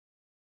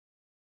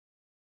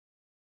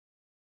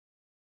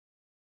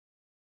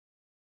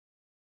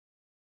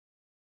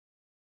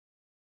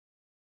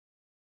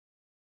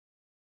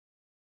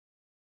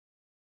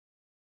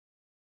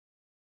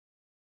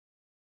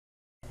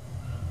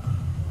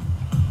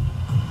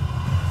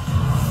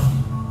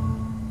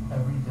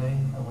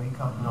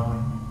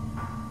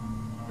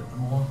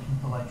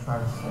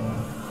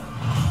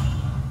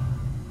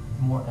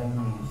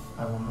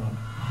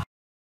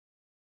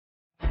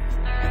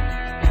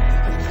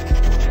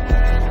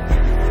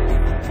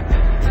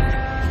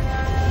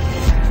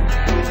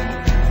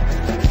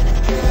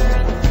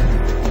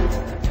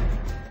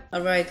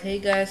Alright, hey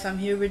guys, I'm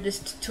here with this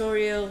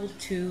tutorial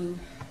to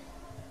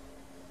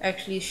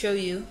actually show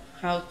you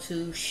how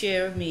to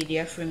share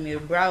media from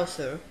your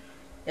browser,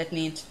 that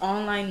means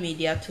online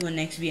media, to an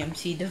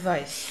XBMC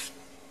device.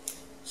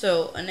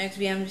 So an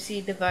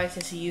XBMC device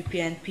is a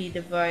UPnP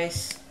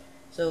device,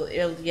 so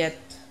it'll get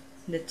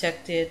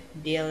detected,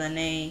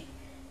 DLNA,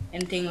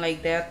 anything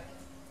like that,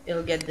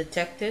 it'll get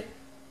detected.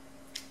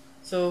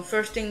 So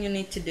first thing you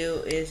need to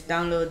do is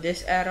download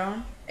this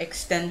add-on,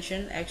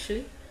 extension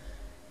actually,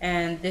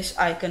 and this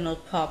icon will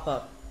pop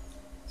up.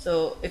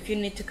 So if you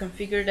need to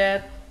configure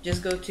that,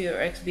 just go to your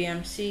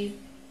XBMC,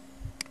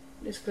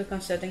 just click on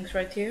settings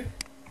right here,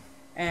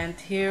 and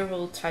here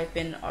we'll type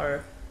in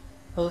our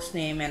host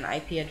name and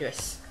IP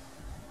address,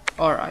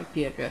 or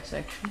IP address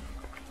actually.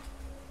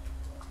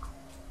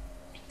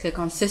 Click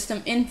on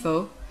system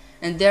info,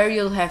 and there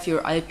you'll have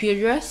your IP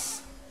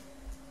address.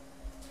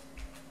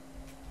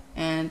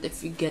 And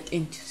if we get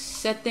into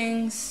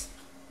settings,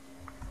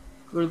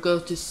 we'll go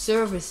to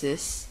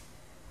services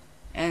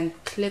and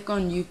click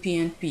on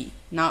UPnP.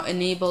 Now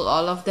enable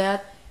all of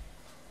that.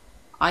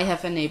 I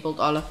have enabled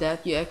all of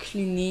that. You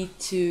actually need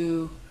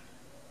to,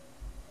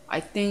 I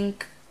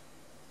think,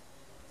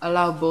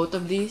 allow both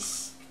of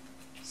these.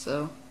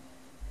 So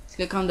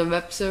click on the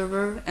web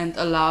server and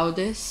allow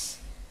this.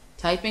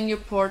 Type in your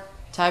port,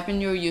 type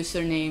in your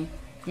username.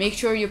 Make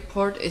sure your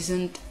port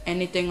isn't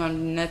anything on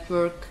the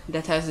network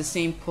that has the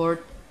same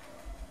port.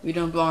 We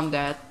don't want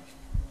that.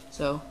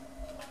 So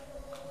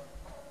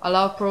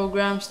allow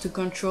programs to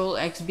control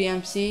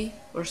XBMC.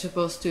 We're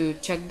supposed to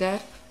check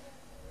that.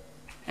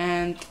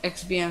 And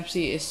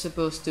XBMC is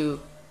supposed to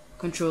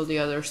control the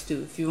others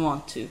too if you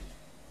want to.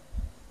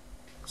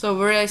 So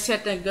where I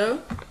set that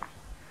go.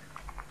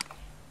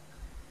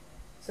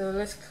 So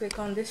let's click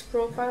on this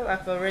profile.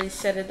 I've already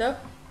set it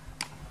up.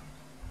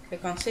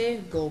 Click on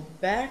save, go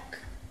back,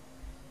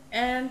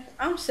 and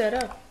I'm set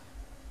up.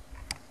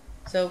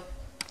 So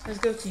let's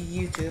go to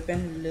YouTube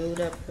and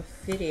load up a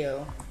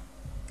video.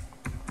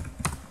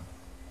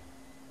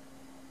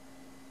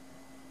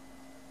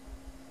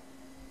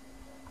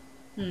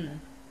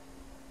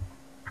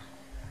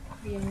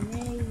 The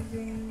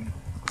Amazing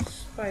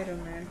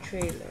Spider-Man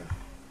trailer.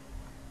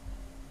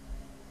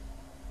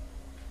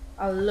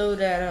 I'll load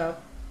that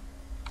up.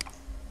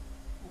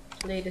 I'll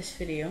play this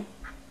video.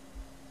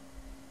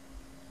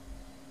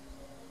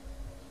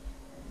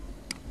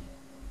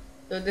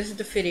 So this is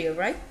the video,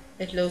 right?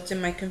 It loads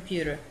in my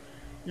computer.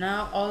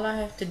 Now all I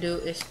have to do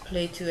is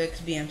play to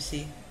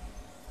XBMC,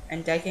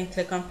 and I can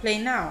click on play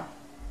now,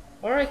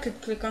 or I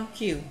could click on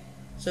queue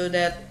so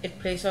that it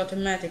plays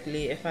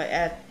automatically if I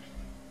add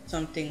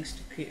some things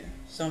to queue,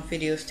 some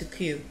videos to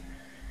queue.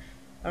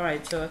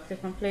 Alright, so I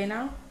click on play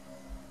now,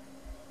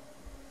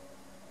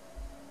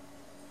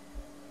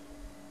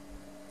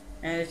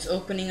 and it's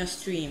opening a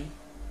stream.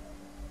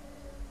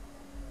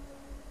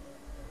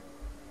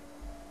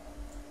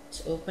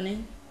 It's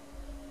opening,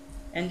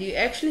 and you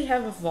actually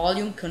have a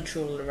volume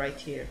controller right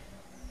here.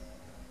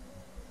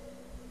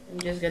 Let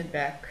me just get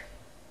back.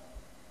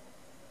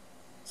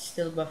 It's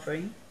still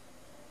buffering.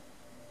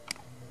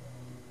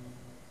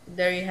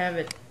 There you have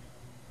it.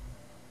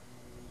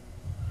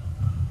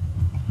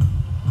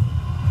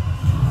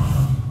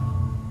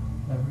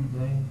 Every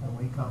day I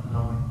wake up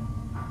knowing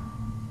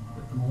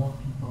that the more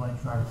people I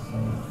try to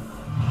save,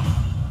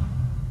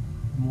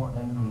 the more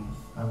enemies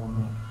I will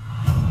make.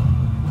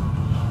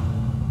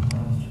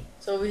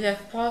 So we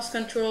have pause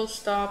control,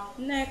 stop,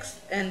 next,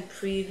 and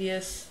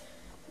previous.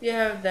 We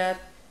have that.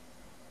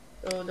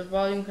 So the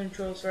volume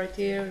controls right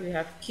here. We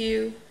have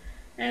queue,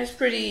 and it's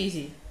pretty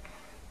easy.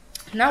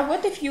 Now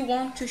what if you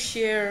want to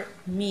share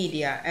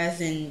media, as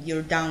in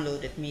your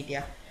downloaded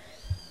media?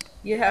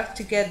 You have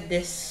to get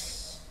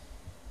this.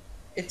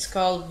 It's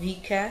called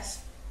vgetcast,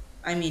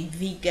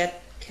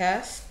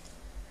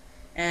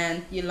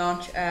 and you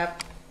launch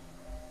app.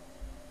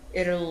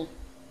 It'll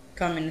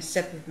come in a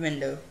separate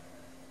window.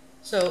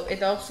 So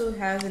it also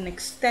has an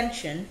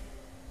extension,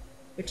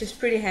 which is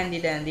pretty handy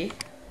dandy.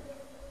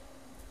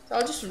 So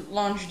I'll just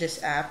launch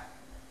this app,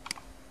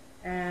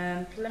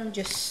 and let me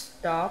just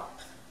stop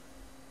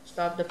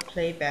the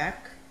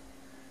playback,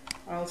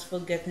 or else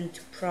we'll get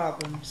into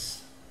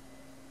problems.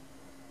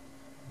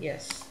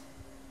 Yes.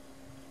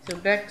 So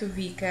back to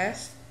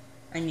vgetcast.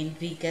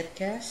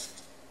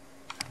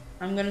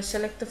 I'm gonna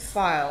select the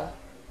file,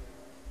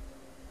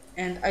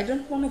 and I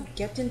don't want to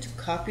get into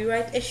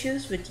copyright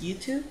issues with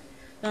YouTube.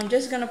 So I'm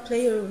just gonna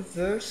play a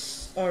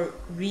reverse or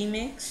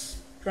remix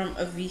from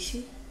a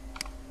VC.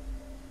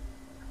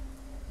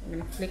 I'm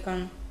gonna click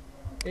on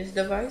this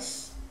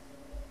device.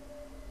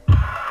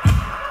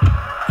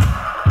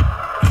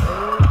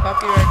 Oh,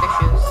 copyright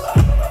issues.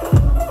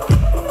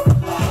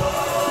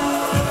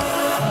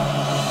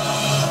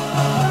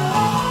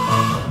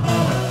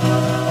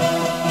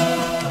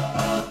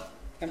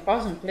 I can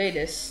pause and play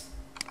this.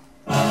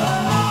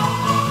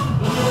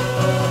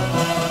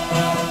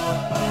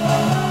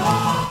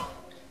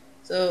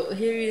 So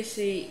here you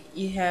see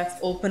you have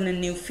open a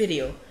new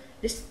video.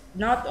 This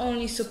not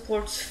only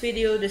supports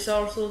video, this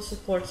also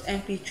supports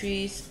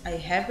MP3s. I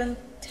haven't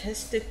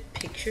tested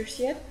pictures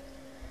yet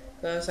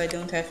because I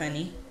don't have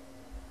any.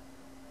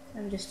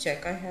 Let me just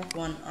check. I have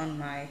one on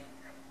my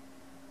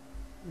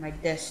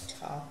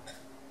desktop.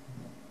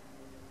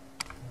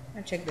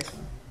 I'll check this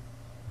one.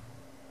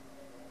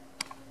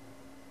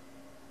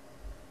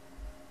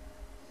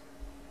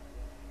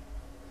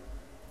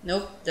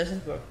 Nope,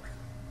 doesn't work.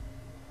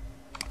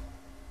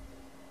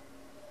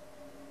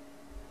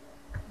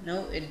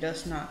 No, it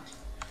does not.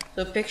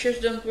 So pictures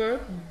don't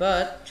work,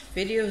 but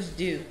videos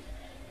do.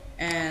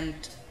 And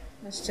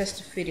let's test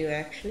the video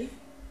actually.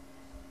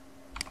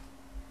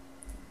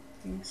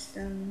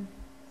 Kingston.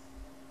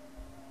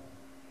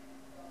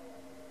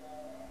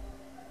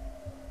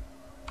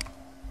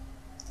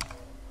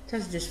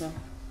 Test this one.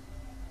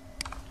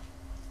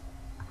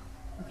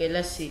 Okay,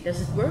 let's see.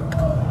 Does it work?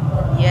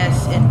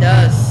 Yes, it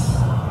does.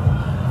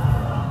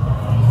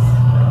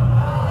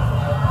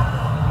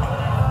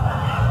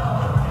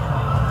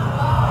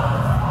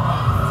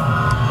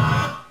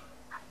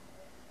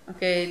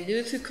 Okay,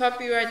 due to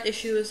copyright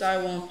issues, I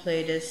won't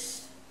play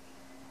this.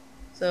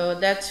 So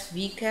that's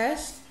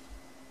VCast.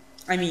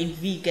 I mean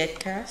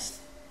VGetCast.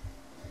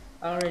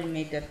 I already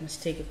made that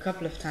mistake a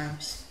couple of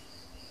times.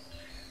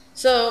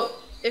 So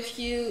if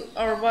you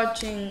are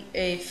watching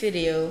a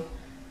video,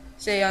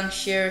 say on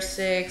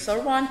Share6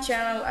 or one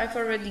channel, I've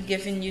already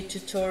given you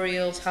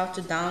tutorials how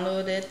to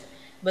download it,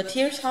 but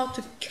here's how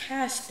to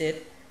cast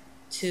it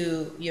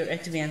to your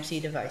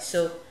XBMC device.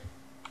 So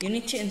you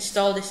need to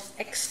install this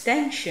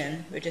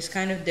extension, which is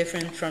kind of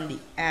different from the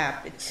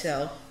app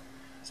itself.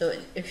 So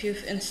if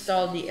you've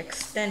installed the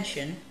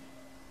extension,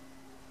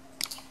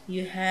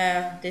 you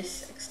have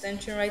this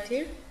extension right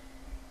here,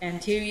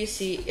 and here you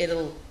see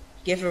it'll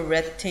give a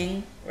red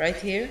thing right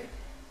here.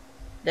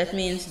 That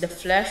means the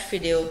flash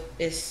video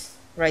is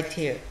right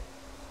here.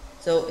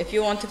 So if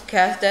you want to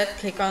cast that,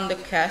 click on the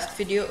cast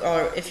video,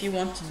 or if you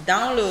want to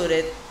download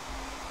it,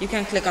 you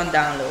can click on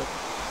download.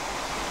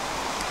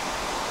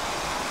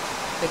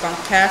 Click on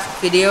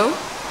cast video,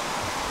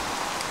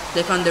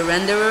 click on the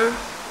renderer,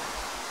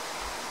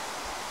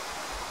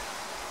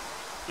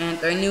 and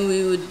I knew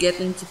we would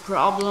get into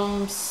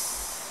problems.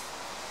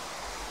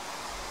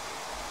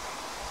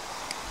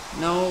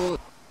 No.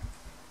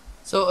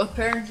 So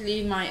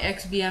apparently my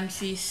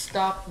XBMC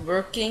stopped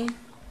working,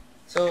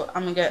 so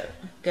I'm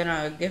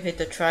gonna give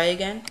it a try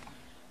again.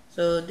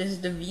 So this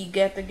is the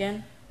VGet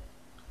again,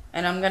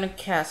 and I'm gonna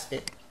cast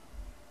it.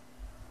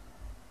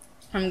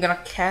 I'm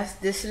gonna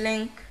cast this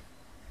link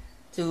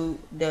to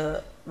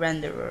the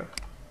renderer.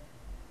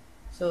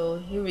 So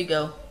here we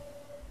go.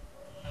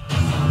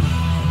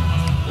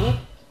 Oop,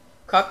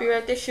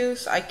 copyright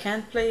issues, I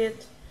can't play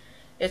it.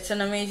 It's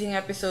an amazing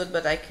episode,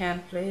 but I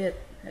can't play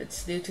it.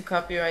 It's due to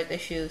copyright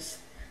issues.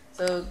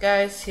 So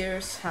guys,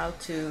 here's how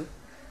to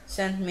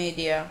send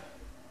media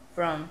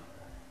from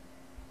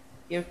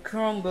your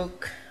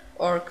Chromebook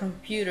or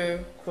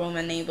computer, Chrome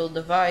enabled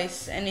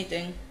device,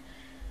 anything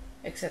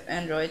except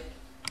Android.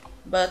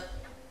 But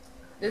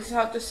this is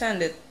how to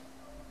send it.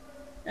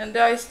 And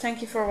guys,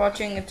 thank you for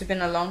watching. It's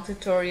been a long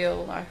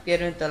tutorial. I've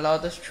given it a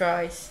lot of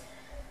tries.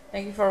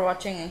 Thank you for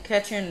watching, and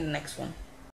catch you in the next one.